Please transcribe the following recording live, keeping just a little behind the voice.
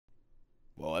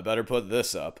Well, I better put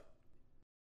this up.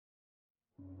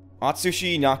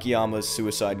 Atsushi Nakayama's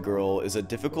Suicide Girl is a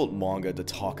difficult manga to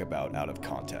talk about out of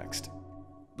context.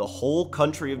 The whole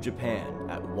country of Japan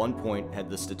at one point had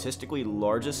the statistically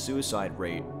largest suicide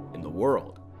rate in the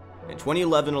world. In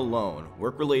 2011 alone,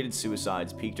 work-related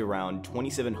suicides peaked around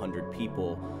 2,700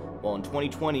 people, while in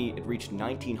 2020 it reached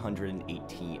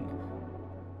 1,918.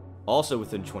 Also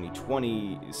within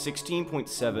 2020,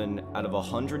 16.7 out of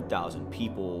 100,000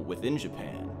 people within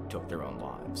Japan took their own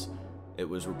lives. It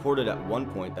was reported at one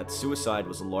point that suicide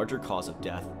was a larger cause of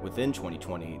death within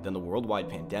 2020 than the worldwide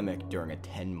pandemic during a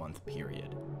 10-month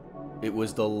period. It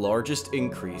was the largest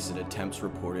increase in attempts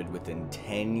reported within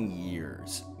 10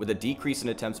 years, with a decrease in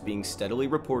attempts being steadily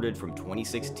reported from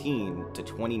 2016 to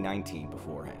 2019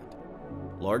 beforehand.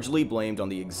 Largely blamed on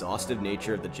the exhaustive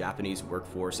nature of the Japanese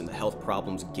workforce and the health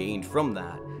problems gained from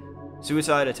that,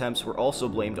 suicide attempts were also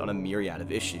blamed on a myriad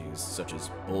of issues, such as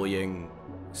bullying,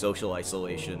 social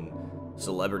isolation,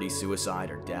 celebrity suicide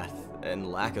or death,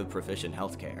 and lack of proficient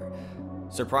healthcare.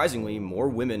 Surprisingly, more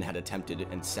women had attempted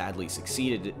and sadly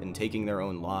succeeded in taking their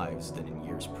own lives than in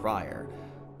years prior,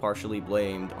 partially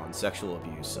blamed on sexual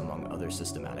abuse among other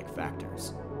systematic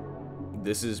factors.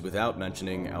 This is without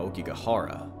mentioning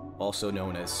Aokigahara, also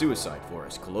known as Suicide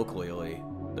Forest colloquially,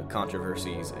 the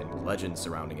controversies and legends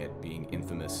surrounding it being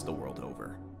infamous the world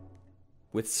over.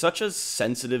 With such a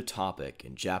sensitive topic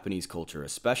in Japanese culture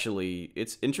especially,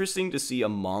 it's interesting to see a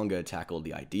manga tackle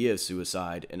the idea of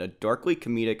suicide in a darkly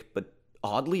comedic but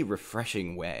oddly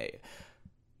refreshing way.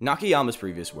 Nakayama's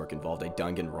previous work involved a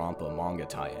Danganronpa manga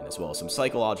tie-in, as well as some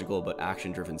psychological but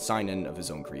action-driven seinen of his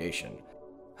own creation.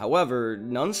 However,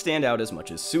 none stand out as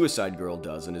much as Suicide Girl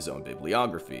does in his own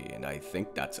bibliography, and I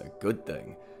think that's a good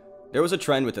thing. There was a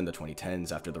trend within the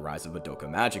 2010s after the rise of Madoka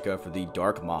Magica for the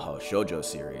dark Mahou Shoujo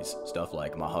series, stuff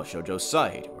like Mahou Shoujo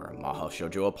Sight, or Mahou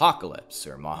Shoujo Apocalypse,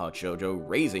 or Mahou Shoujo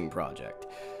Raising Project.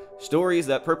 Stories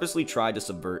that purposely tried to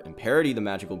subvert and parody the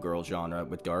magical girl genre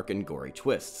with dark and gory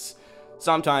twists,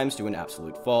 sometimes to an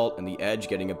absolute fault and the edge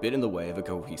getting a bit in the way of a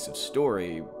cohesive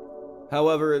story.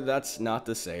 However, that's not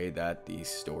to say that these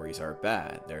stories are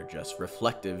bad, they're just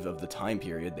reflective of the time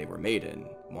period they were made in,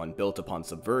 one built upon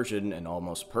subversion and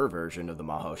almost perversion of the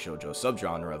Mahou Shoujo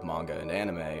subgenre of manga and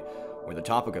anime, where the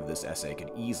topic of this essay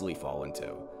could easily fall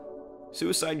into.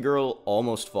 Suicide Girl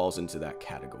almost falls into that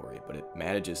category, but it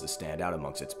manages to stand out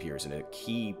amongst its peers in a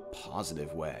key,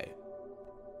 positive way.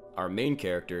 Our main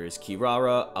character is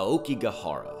Kirara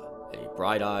Aokigahara, a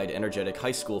bright-eyed, energetic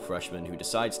high school freshman who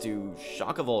decides to,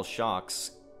 shock of all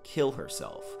shocks, kill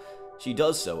herself. She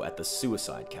does so at the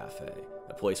Suicide Cafe,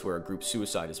 a place where a group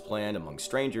suicide is planned among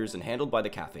strangers and handled by the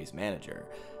cafe's manager.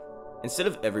 Instead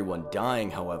of everyone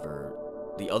dying, however,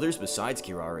 the others besides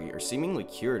Kirari are seemingly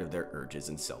cured of their urges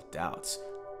and self-doubts,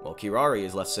 while Kirari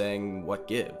is left saying, what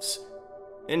gives?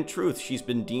 In truth, she's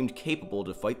been deemed capable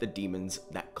to fight the demons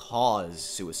that cause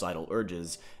suicidal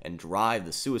urges and drive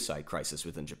the suicide crisis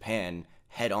within Japan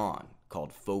head-on,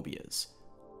 called phobias.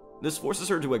 This forces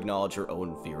her to acknowledge her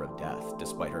own fear of death,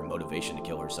 despite her motivation to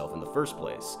kill herself in the first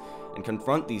place, and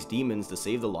confront these demons to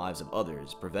save the lives of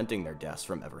others, preventing their deaths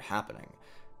from ever happening.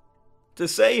 To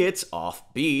say it's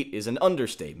offbeat is an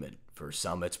understatement. For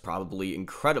some, it's probably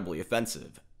incredibly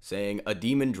offensive. Saying, a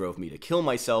demon drove me to kill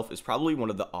myself is probably one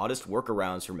of the oddest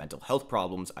workarounds for mental health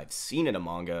problems I've seen in a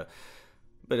manga,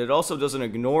 but it also doesn't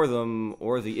ignore them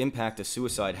or the impact a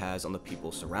suicide has on the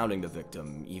people surrounding the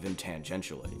victim, even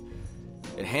tangentially.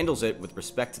 It handles it with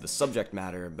respect to the subject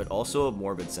matter, but also a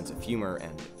morbid sense of humor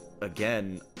and,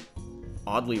 again,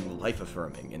 oddly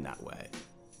life-affirming in that way.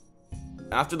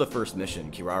 After the first mission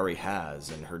Kirari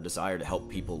has, and her desire to help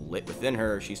people lit within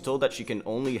her, she's told that she can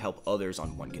only help others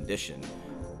on one condition,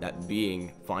 that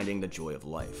being finding the joy of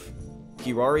life.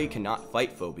 Kirari cannot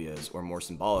fight phobias, or more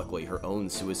symbolically, her own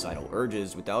suicidal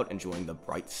urges without enjoying the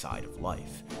bright side of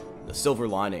life, the silver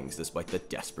linings despite the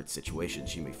desperate situations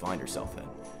she may find herself in.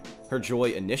 Her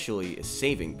joy initially is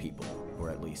saving people, or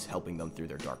at least helping them through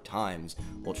their dark times,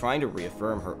 while trying to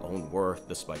reaffirm her own worth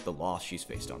despite the loss she's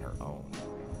faced on her own.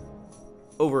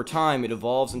 Over time, it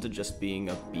evolves into just being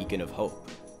a beacon of hope,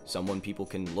 someone people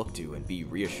can look to and be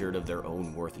reassured of their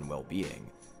own worth and well-being.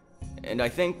 And I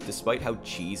think, despite how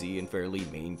cheesy and fairly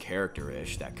main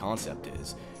character-ish that concept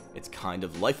is, it's kind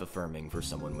of life-affirming for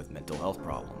someone with mental health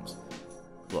problems.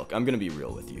 Look, I'm gonna be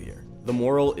real with you here. The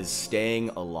moral is staying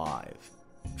alive,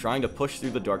 trying to push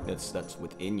through the darkness that's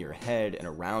within your head and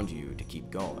around you to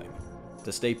keep going,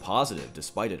 to stay positive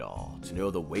despite it all, to know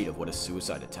the weight of what a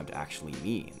suicide attempt actually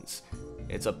means.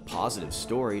 It's a positive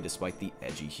story despite the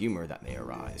edgy humor that may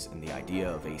arise, and the idea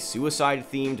of a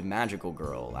suicide-themed magical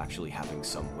girl actually having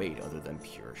some weight other than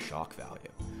pure shock value.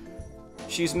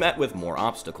 She's met with more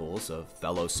obstacles: a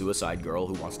fellow suicide girl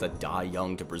who wants to die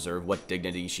young to preserve what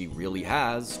dignity she really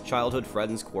has, childhood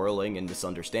friends quarreling and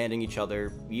misunderstanding each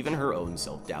other, even her own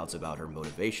self-doubts about her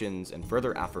motivations, and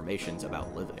further affirmations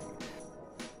about living.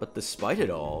 But despite it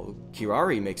all,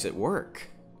 Kirari makes it work.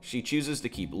 She chooses to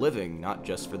keep living, not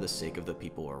just for the sake of the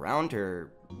people around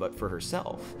her, but for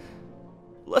herself.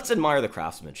 Let's admire the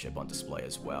craftsmanship on display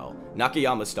as well.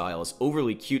 Nakayama's style is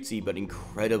overly cutesy but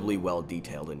incredibly well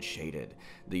detailed and shaded.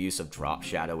 The use of drop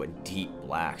shadow and deep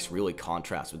blacks really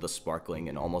contrasts with the sparkling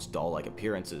and almost doll-like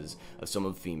appearances of some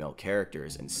of the female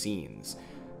characters and scenes.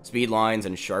 Speed lines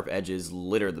and sharp edges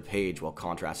litter the page while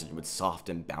contrasted with soft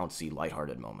and bouncy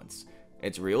lighthearted moments.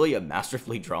 It's really a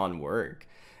masterfully drawn work,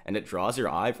 and it draws your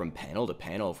eye from panel to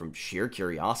panel from sheer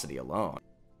curiosity alone.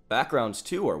 Backgrounds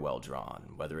too are well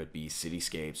drawn, whether it be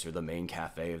cityscapes or the main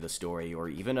cafe of the story or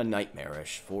even a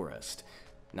nightmarish forest.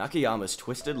 Nakayama's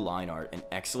twisted line art and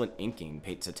excellent inking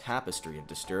paints a tapestry of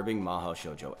disturbing mahou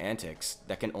shoujo antics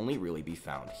that can only really be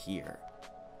found here.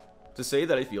 To say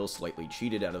that I feel slightly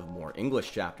cheated out of more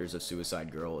English chapters of Suicide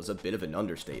Girl is a bit of an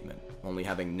understatement, only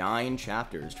having 9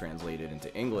 chapters translated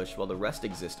into English while the rest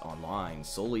exist online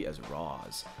solely as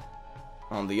RAWs.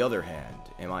 On the other hand,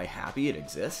 am I happy it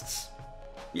exists?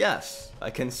 Yes, I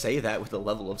can say that with a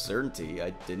level of certainty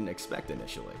I didn't expect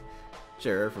initially.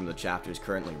 Sure, from the chapters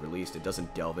currently released, it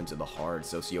doesn't delve into the hard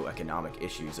socio-economic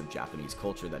issues of Japanese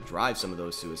culture that drive some of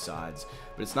those suicides,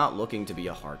 but it's not looking to be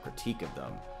a hard critique of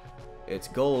them. Its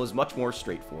goal is much more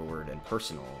straightforward and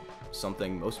personal,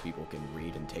 something most people can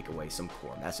read and take away some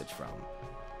core message from.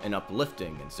 An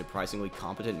uplifting and surprisingly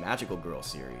competent magical girl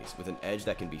series with an edge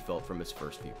that can be felt from its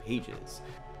first few pages.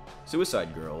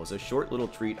 Suicide Girl is a short little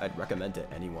treat I'd recommend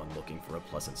to anyone looking for a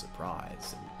pleasant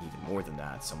surprise, and even more than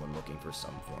that, someone looking for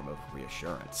some form of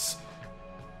reassurance.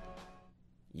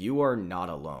 You are not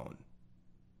alone.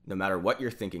 No matter what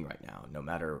you're thinking right now, no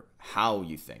matter how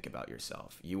you think about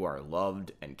yourself, you are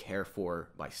loved and cared for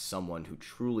by someone who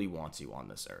truly wants you on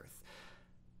this earth.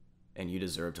 And you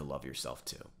deserve to love yourself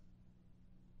too.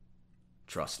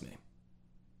 Trust me.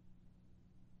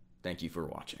 Thank you for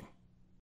watching.